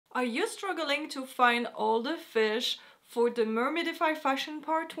Are you struggling to find all the fish for the Mermaidifer Fashion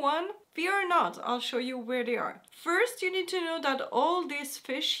Part 1? Fear not, I'll show you where they are. First, you need to know that all these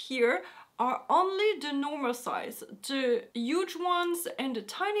fish here are only the normal size. The huge ones and the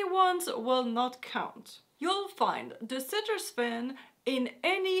tiny ones will not count. You'll find the Citrusfin in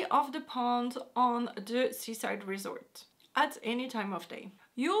any of the ponds on the seaside resort at any time of day.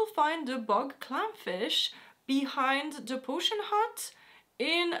 You'll find the Bog Clamfish behind the potion hut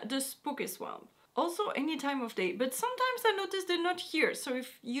in the spooky swamp. Also any time of day, but sometimes I notice they're not here. So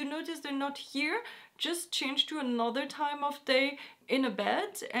if you notice they're not here, just change to another time of day in a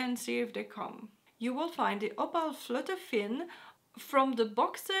bed and see if they come. You will find the Opal Flutterfin from the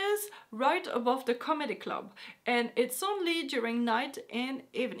boxes right above the comedy club, and it's only during night and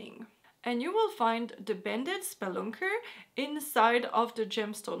evening. And you will find the banded Spelunker inside of the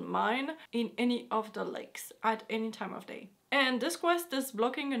gemstone mine in any of the lakes at any time of day. And this quest is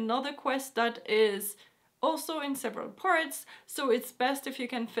blocking another quest that is also in several parts, so it's best if you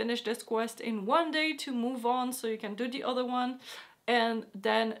can finish this quest in one day to move on so you can do the other one and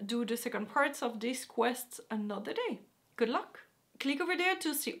then do the second parts of these quests another day. Good luck! Click over there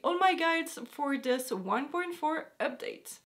to see all my guides for this 1.4 update.